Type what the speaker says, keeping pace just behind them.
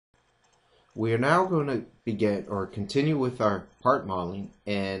We are now going to begin or continue with our part modeling,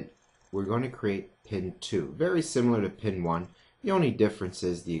 and we're going to create pin 2. Very similar to pin 1. The only difference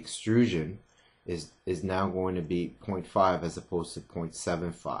is the extrusion is now going to be 0.5 as opposed to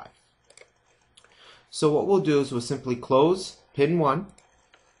 0.75. So what we'll do is we'll simply close pin 1.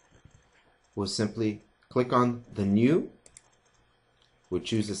 We'll simply click on the new. We'll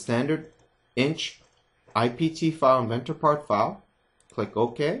choose the standard inch IPT file, Inventor part file. Click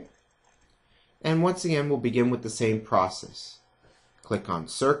OK. And once again, we'll begin with the same process. Click on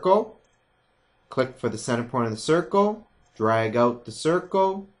circle. Click for the center point of the circle. Drag out the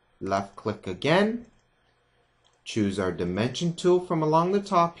circle. Left click again. Choose our dimension tool from along the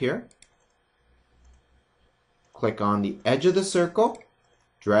top here. Click on the edge of the circle.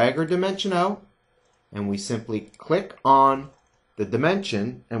 Drag our dimension out. And we simply click on the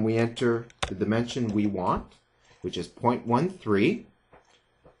dimension and we enter the dimension we want, which is 0.13.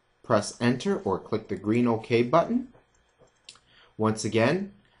 Press enter or click the green OK button. Once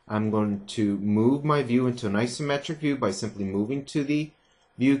again, I'm going to move my view into an isometric view by simply moving to the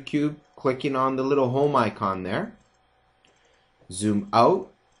view cube, clicking on the little home icon there. Zoom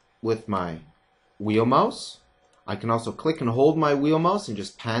out with my wheel mouse. I can also click and hold my wheel mouse and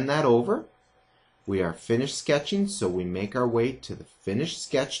just pan that over. We are finished sketching, so we make our way to the finished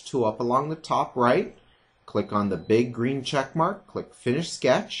sketch tool up along the top right. Click on the big green check mark, click finish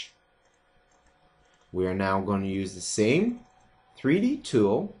sketch. We are now going to use the same 3D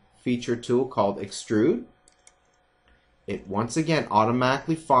tool, feature tool called extrude. It once again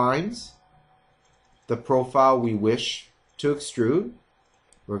automatically finds the profile we wish to extrude.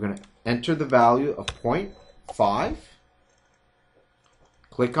 We're going to enter the value of 0.5.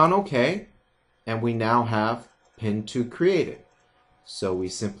 Click on OK, and we now have pin 2 created. So we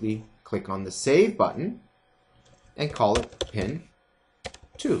simply click on the save button and call it pin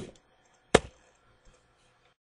 2.